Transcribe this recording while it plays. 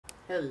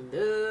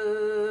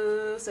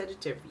Hello,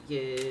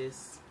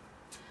 Sagittarius.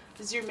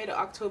 This is your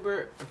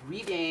mid-October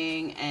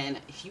reading, and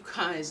you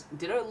guys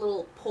did a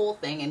little poll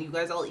thing, and you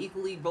guys all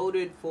equally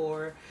voted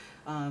for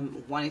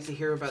wanting to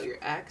hear about your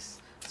ex.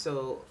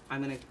 So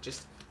I'm going to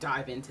just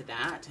dive into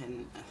that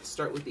and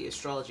start with the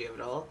astrology of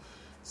it all.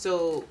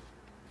 So,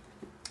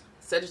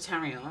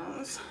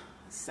 Sagittarius,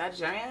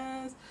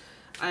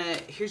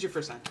 here's your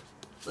first sign.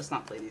 Let's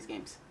not play these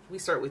games. We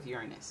start with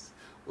Uranus.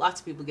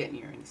 Lots of people get in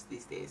Uranus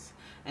these days.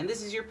 And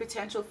this is your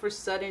potential for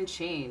sudden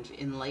change,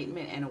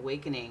 enlightenment, and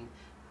awakening.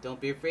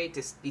 Don't be afraid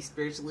to be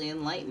spiritually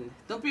enlightened.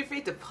 Don't be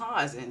afraid to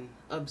pause and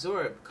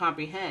absorb,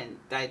 comprehend,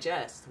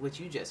 digest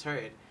what you just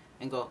heard.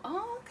 And go,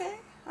 oh, okay,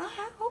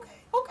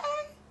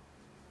 okay.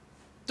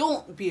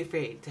 Don't be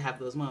afraid to have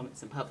those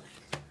moments in public.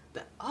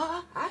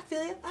 I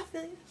feel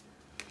you.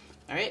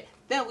 Alright,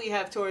 then we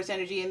have Taurus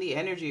energy, and the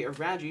energy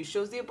around you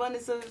shows the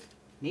abundance of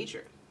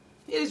nature.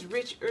 It is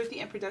rich,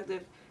 earthy, and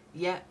productive,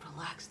 yet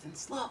relaxed and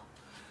slow.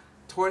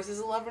 Taurus is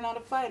a lover, not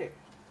a fighter.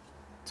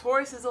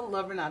 Taurus is a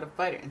lover, not a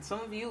fighter. And some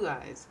of you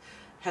guys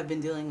have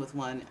been dealing with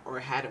one or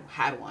had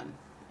one,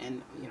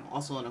 and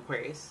also an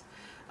Aquarius.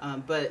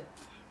 But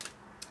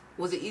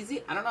was it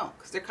easy? I don't know,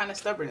 because they're kind of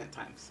stubborn at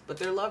times. But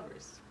they're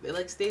lovers. They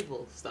like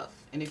stable stuff.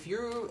 And if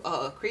you're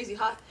a crazy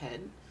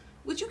hothead,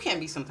 which you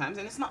can be sometimes,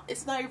 and it's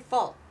not your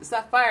fault. It's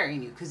not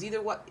firing you, because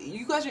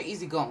you guys are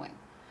easygoing.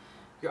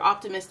 You're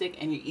optimistic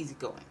and you're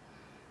easygoing.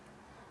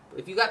 But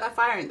if you got that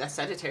fire, that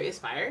Sagittarius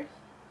fire,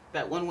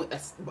 that one with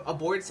that's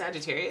aboard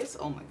Sagittarius,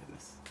 oh my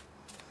goodness.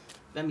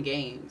 Them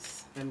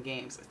games.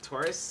 A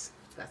Taurus,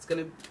 that's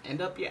gonna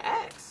end up your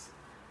ex.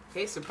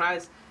 Okay,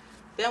 surprise.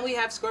 Then we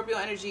have Scorpio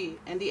energy,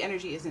 and the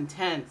energy is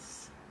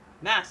intense,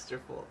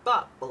 masterful,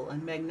 thoughtful,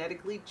 and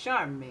magnetically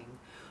charming,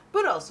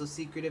 but also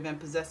secretive and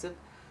possessive.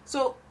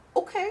 So,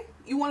 okay,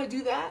 you want to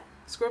do that?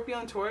 Scorpio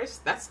and Taurus,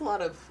 that's a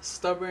lot of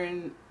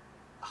stubborn,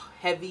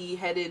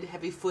 heavy-headed,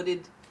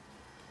 heavy-footed,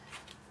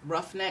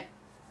 roughneck.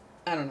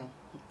 I don't know.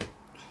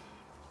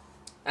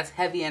 That's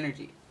heavy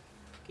energy.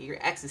 Okay, your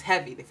ex is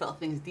heavy. They felt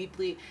things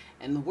deeply,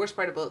 and the worst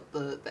part about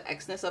the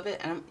exness of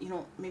it, and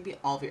maybe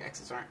all of your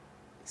exes aren't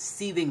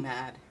seething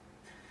mad.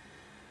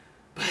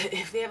 But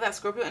if they have that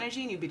Scorpio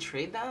energy and you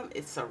betrayed them,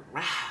 it's a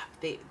wrap.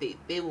 They're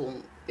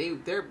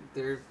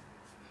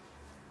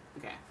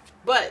okay.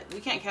 But we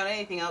can't count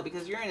anything out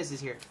because Uranus is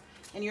here.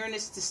 And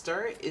Uranus to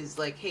start is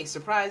like, hey,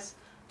 surprise,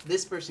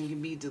 this person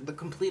can be the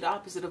complete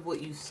opposite of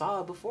what you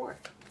saw before.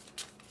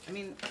 I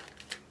mean,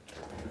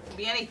 it could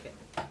be anything.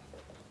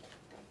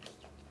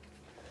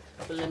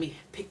 But let me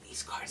pick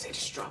these cards I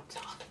just dropped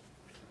off.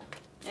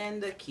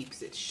 And that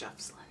keeps it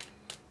shuffling.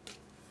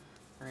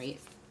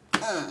 Alright.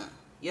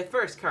 Your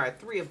first card,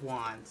 Three of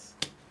Wands.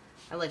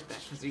 I like that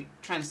because you're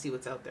trying to see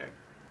what's out there.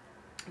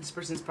 This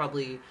person's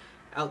probably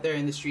out there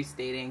in the streets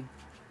dating,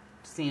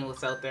 seeing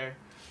what's out there.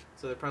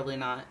 So they're probably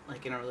not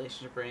like in a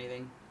relationship or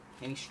anything.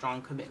 Any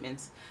strong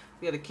commitments.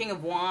 We have the King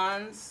of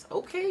Wands.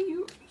 Okay,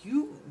 you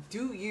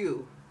do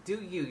you.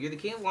 You're the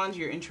King of Wands.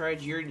 You're in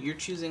charge. You're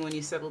choosing when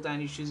you settle down.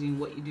 You're choosing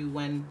what you do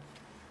when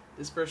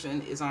this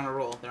person is on a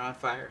roll. They're on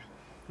fire.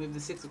 We have the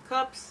Six of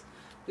Cups.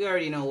 We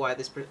already know why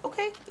this person.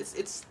 Okay,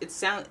 it's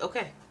sound.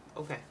 Okay.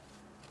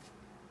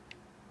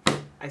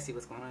 I see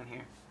what's going on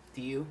here.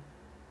 Do you?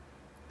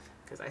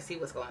 Because I see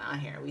what's going on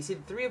here. We see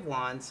the Three of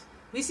Wands.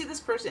 We see this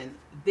person.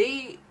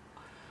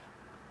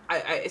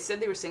 I said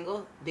they were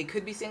single. They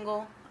could be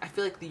single. I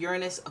feel like the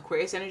Uranus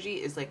Aquarius energy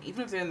is like,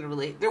 even if they're in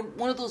a they're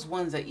one of those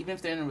ones that even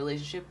if they're in a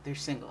relationship, they're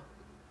single.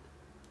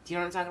 Do you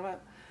know what I'm talking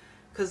about?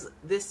 Because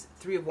this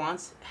Three of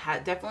Wands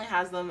definitely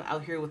has them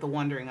out here with a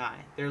wandering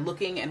eye. They're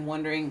looking and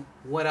wondering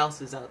what else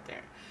is out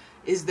there.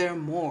 Is there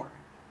more?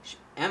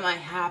 Am I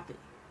happy?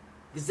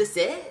 Is this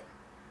it?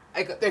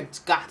 There's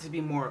got to be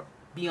more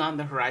beyond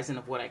the horizon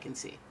of what I can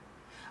see.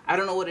 I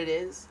don't know what it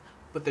is,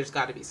 but there's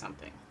got to be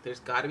something. There's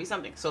got to be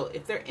something. So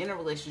if they're in a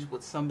relationship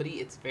with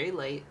somebody, it's very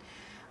light.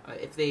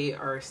 If they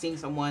are seeing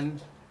someone,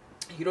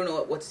 you don't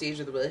know what stage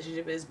of the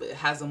relationship is, but it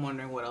has them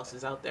wondering what else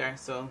is out there.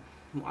 So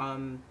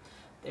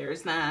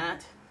there's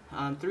that.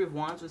 Three of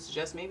Wands would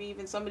suggest maybe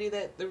even somebody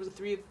that there was a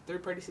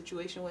third-party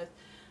situation with,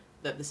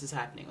 that this is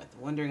happening with.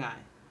 Wondering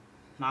eye.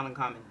 Not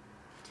uncommon.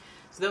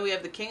 So then we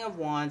have the King of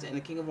Wands, and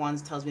the King of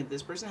Wands tells me that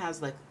this person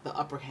has like the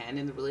upper hand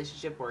in the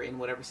relationship or in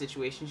whatever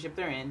situationship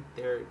they're in.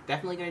 They're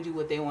definitely going to do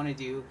what they want to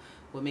do,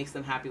 what makes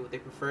them happy, what they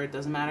prefer. It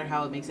doesn't matter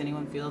how it makes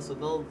anyone feel, so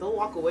they'll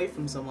walk away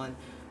from someone.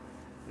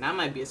 And that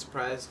might be a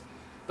surprise.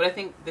 But I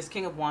think this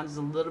King of Wands is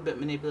a little bit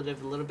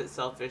manipulative, a little bit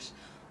selfish,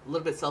 a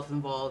little bit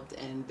self-involved,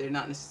 and they're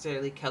not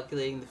necessarily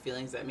calculating the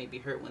feelings that may be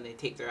hurt when they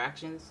take their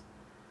actions.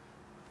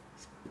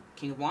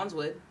 King of Wands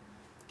would.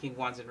 King of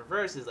Wands in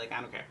reverse is like,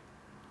 I don't care.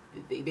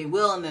 They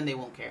will, and then they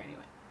won't care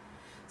anyway.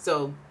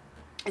 So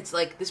it's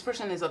like this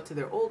person is up to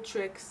their old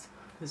tricks.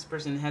 This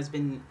person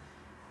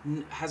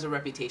has a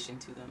reputation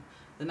to them.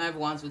 The Nine of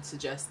Wands would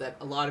suggest that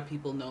a lot of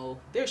people know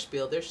their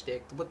spiel, their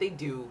shtick, what they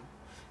do,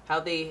 how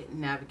they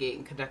navigate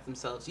and conduct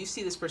themselves. You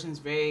see this person's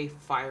very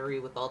fiery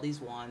with all these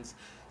wands,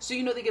 so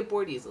you know they get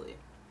bored easily.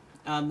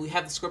 We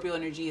have the Scorpio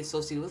energy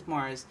associated with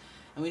Mars,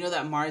 and And we know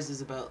that Mars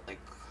is about like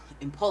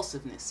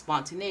impulsiveness,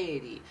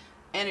 spontaneity,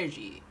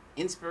 energy,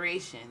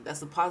 inspiration. That's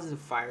the positive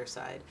fire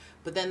side.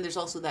 But then there's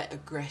also that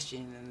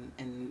aggression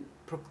and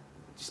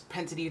just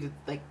propensity to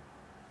like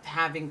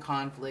having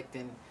conflict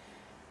and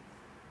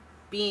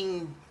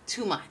being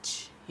too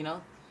much, you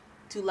know,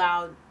 too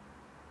loud,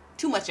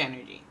 too much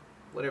energy,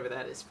 whatever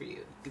that is for you.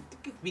 It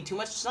could be too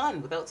much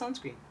sun without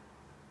sunscreen.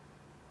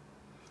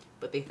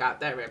 But they got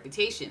that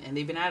reputation and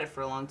they've been at it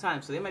for a long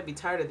time, so they might be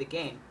tired of the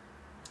game.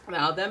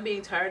 Now, them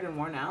being tired and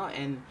worn out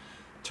and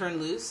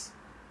turned loose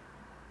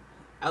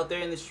out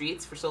there in the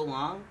streets for so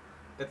long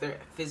that they're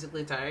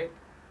physically tired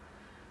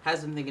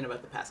has them thinking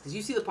about the past. Because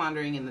you see the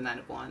pondering in the Nine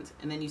of Wands,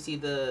 and then you see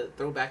the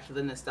throwback to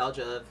the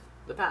nostalgia of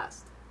the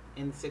past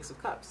in the Six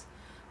of Cups.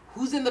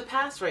 Who's in the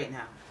past right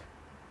now?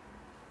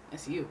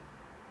 That's you.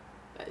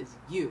 That is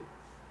you.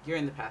 You're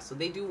in the past. So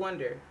they do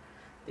wonder.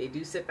 They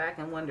do sit back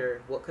and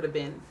wonder what could have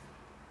been.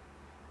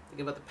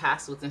 Think about the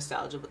past with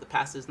nostalgia, but the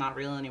past is not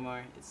real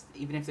anymore. It's,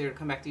 even if they were to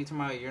come back to you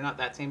tomorrow, you're not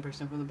that same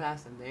person from the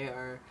past, and they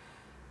are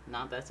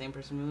not that same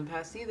person from the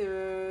past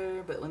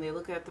either. But when they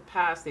look at the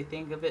past, they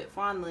think of it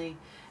fondly.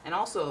 And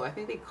also, I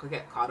think they could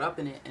get caught up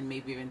in it and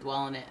maybe even dwell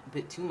on it a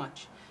bit too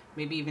much.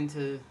 Maybe even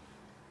to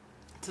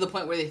the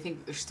point where they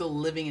think they're still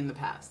living in the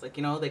past. Like,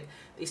 you know, like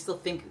they still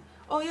think,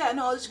 oh yeah,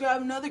 no, I'll just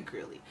grab another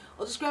girly.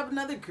 I'll just grab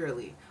another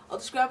girly. I'll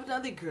just grab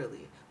another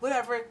girly.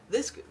 Whatever.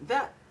 This,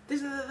 that.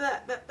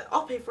 That,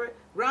 I'll pay for it.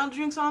 Round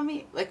drinks on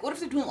me. Like, what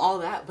if they're doing all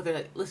that, but they're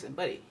like, listen,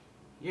 buddy,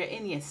 you're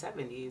in your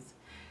 70s,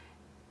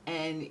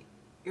 and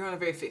you're on a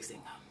very fixed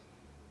income.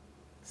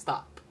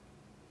 Stop.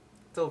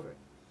 It's over.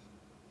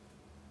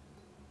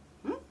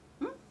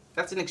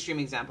 That's an extreme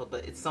example,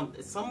 but it's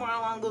somewhere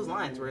along those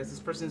lines, whereas this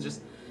person's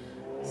just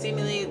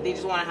seemingly, they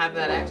just want to have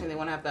that action, they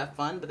want to have that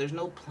fun, but there's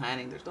no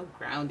planning, there's no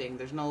grounding,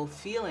 there's no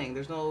feeling,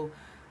 there's no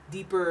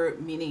deeper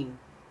meaning.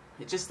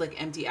 It's just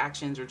like empty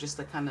actions or just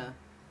like kind of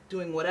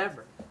doing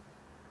whatever.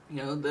 You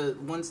know, the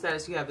one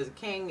status you have as a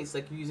king, it's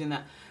like you're using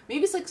that.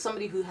 Maybe it's like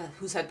somebody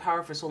who's had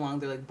power for so long,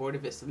 they're like bored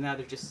of it, so now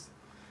they're just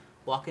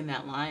walking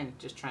that line,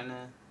 just trying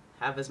to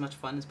have as much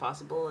fun as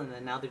possible, and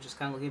then now they're just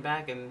kind of looking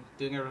back and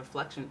doing a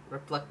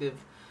reflective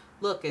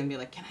look and being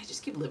like, can I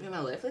just keep living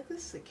my life like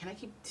this? Like, can I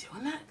keep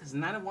doing that? Because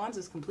Nine of Wands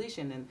is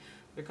completion, and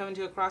they're coming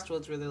to a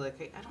crossroads where they're like,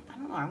 hey, I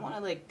don't know, I want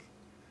to like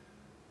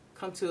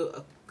come to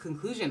a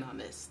conclusion on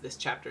this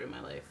chapter in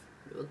my life.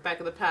 We look back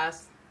at the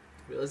past,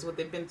 realize what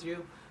they've been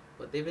through,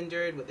 what they've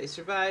endured, what they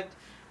survived,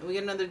 and we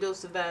get another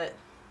dose of that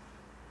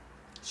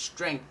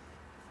strength.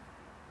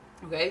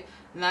 Okay?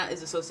 And that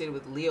is associated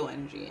with Leo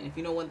energy. And if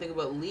you know one thing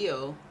about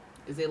Leo,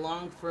 is they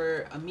long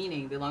for a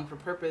meaning, they long for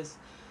purpose,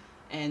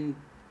 and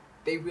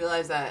they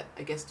realize that,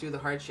 I guess, through the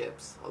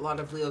hardships. A lot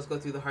of Leos go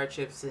through the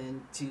hardships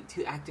and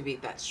to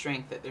activate that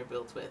strength that they're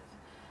built with,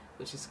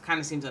 which is kind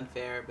of seems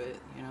unfair, but,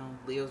 you know,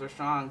 Leos are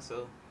strong,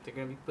 so they're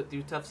going to be put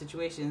through tough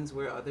situations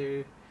where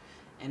other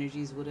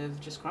energies would have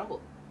just crumbled,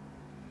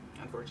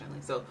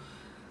 unfortunately. So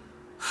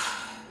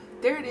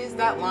there it is,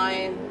 that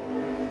line,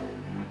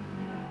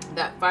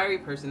 that fiery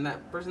person,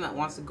 that person that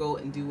wants to go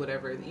and do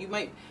whatever. You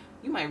might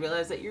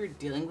realize that you're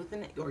dealing with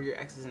or your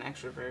ex is an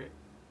extrovert.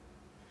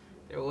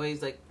 They're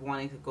always like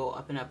wanting to go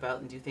up and up out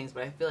and do things,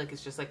 but I feel like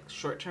it's just like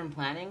short-term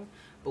planning.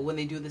 But when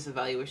they do this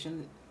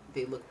evaluation,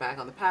 they look back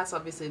on the past.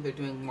 Obviously they're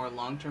doing more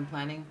long-term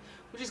planning,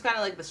 which is kind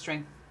of like the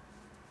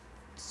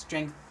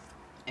strength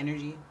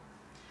energy.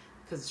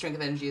 Because the strength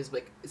of energy is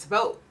like, it's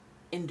about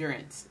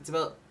endurance. It's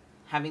about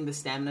having the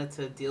stamina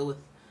to deal with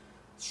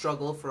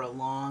struggle for a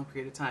long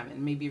period of time,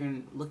 and maybe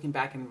even looking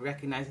back and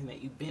recognizing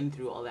that you've been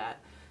through all that.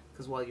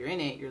 Because while you're in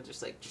it, you're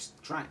just like,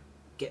 just trying to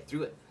get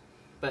through it.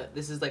 But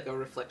this is like a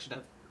reflection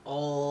of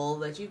all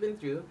that you've been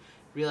through,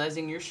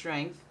 realizing your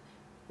strength,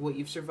 what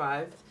you've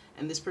survived.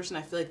 And this person,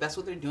 I feel like that's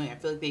what they're doing. I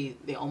feel like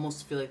they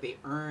almost feel like they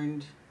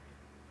earned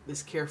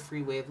this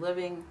carefree way of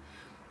living.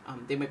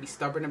 They might be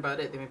stubborn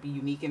about it. They might be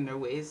unique in their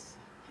ways,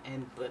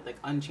 but like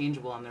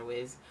unchangeable on their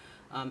ways.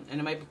 And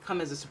it might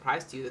come as a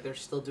surprise to you that they're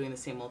still doing the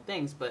same old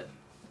things, but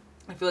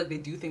I feel like they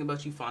do think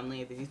about you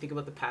fondly. They do think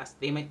about the past.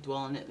 They might dwell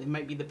on it. It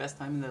might be the best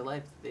time in their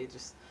life that they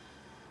just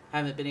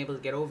haven't been able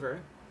to get over.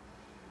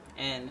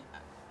 And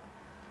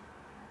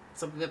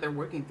something that they're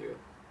working through.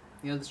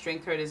 You know, the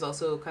strength card is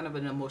also kind of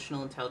an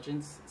emotional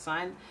intelligence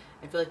sign.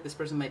 I feel like this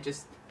person might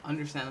just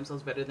understand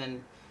themselves better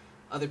than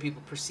other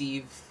people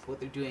perceive what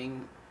they're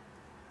doing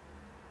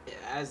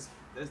as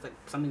like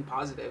something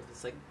positive.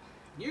 It's like,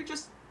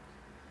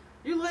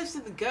 your life's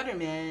in the gutter,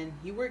 man.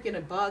 You work in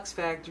a box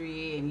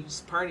factory and you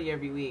just party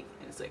every week.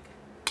 And it's like,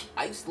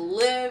 I used to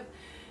live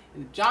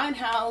in a giant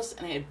house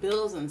and I had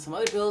bills and some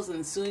other bills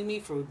and suing me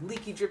for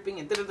leaky dripping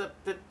and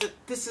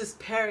this is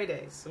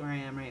paradise where I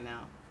am right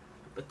now.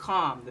 The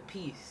calm, the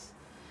peace.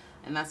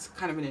 And that's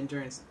kind of an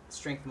endurance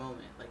strength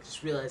moment. Like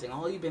just realizing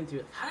all you've been through.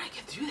 Like, how did I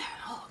get through that?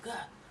 Oh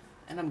God.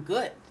 And I'm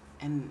good.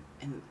 And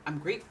I'm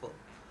grateful.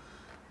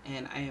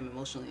 And I am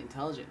emotionally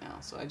intelligent now.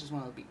 So I just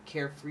want to be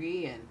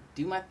carefree and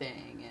do my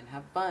thing and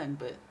have fun.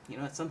 But, you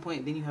know, at some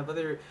point then you have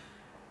other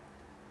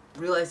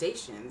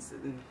realizations.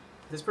 And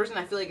this person,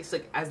 I feel like it's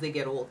like as they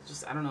get old,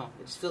 just, I don't know.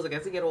 It just feels like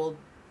as they get old,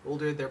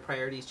 older, their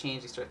priorities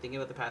change. They start thinking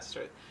about the past,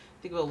 start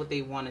thinking about what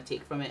they want to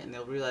take from it, and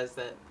they'll realize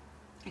that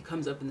it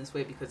comes up in this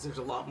way because there's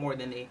a lot more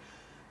than they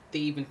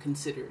even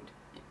considered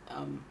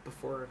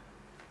before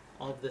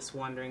all of this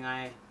wandering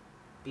eye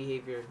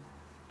behavior.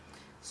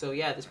 So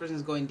yeah, this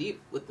person's going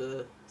deep with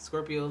the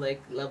Scorpio,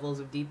 like levels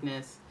of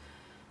deepness,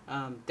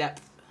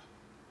 depth.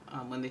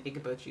 When they think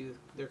about you,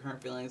 their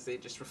current feelings, they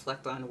just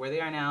reflect on where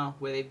they are now,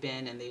 where they've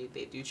been, and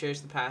they do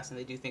cherish the past, and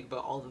they do think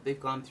about all that they've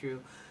gone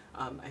through.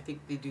 I think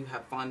they do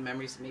have fond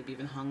memories, maybe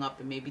even hung up,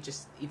 and maybe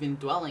just even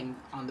dwelling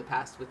on the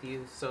past with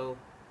you. So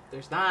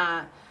there's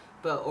that.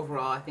 But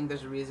overall, I think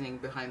there's a reasoning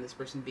behind this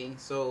person being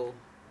so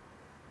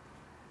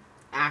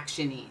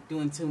action-y,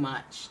 doing too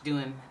much,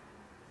 doing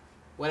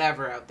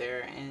whatever out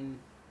there, and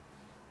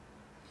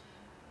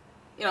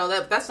you know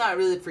that's not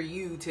really for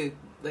you to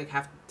like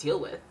have to deal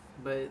with,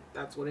 but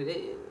that's what it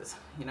is,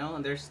 you know.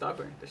 And they're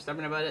stubborn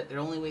about it. Their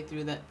only way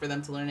through that for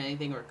them to learn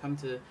anything or come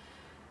to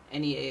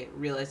any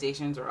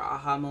realizations or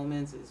aha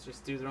moments is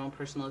just through their own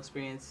personal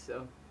experience.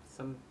 So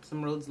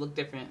some roads look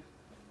different.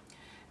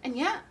 And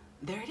yeah,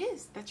 there it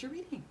is. That's your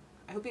reading.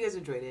 I hope you guys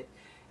enjoyed it.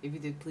 If you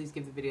did, please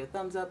give the video a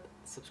thumbs up,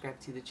 subscribe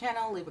to the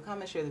channel, leave a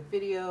comment, share the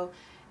video,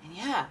 and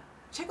yeah,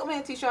 check out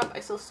my Etsy shop. I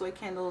sell soy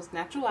candles,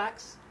 natural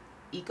wax,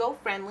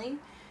 eco-friendly,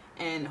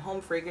 and home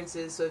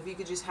fragrances. So if you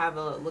could just have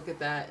a look at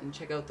that and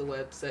check out the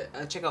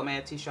website, check out my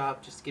Etsy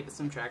shop, just to give it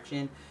some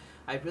traction.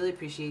 I'd really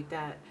appreciate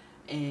that.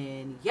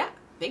 And yeah,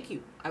 thank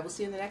you. I will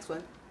see you in the next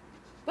one.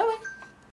 Bye bye.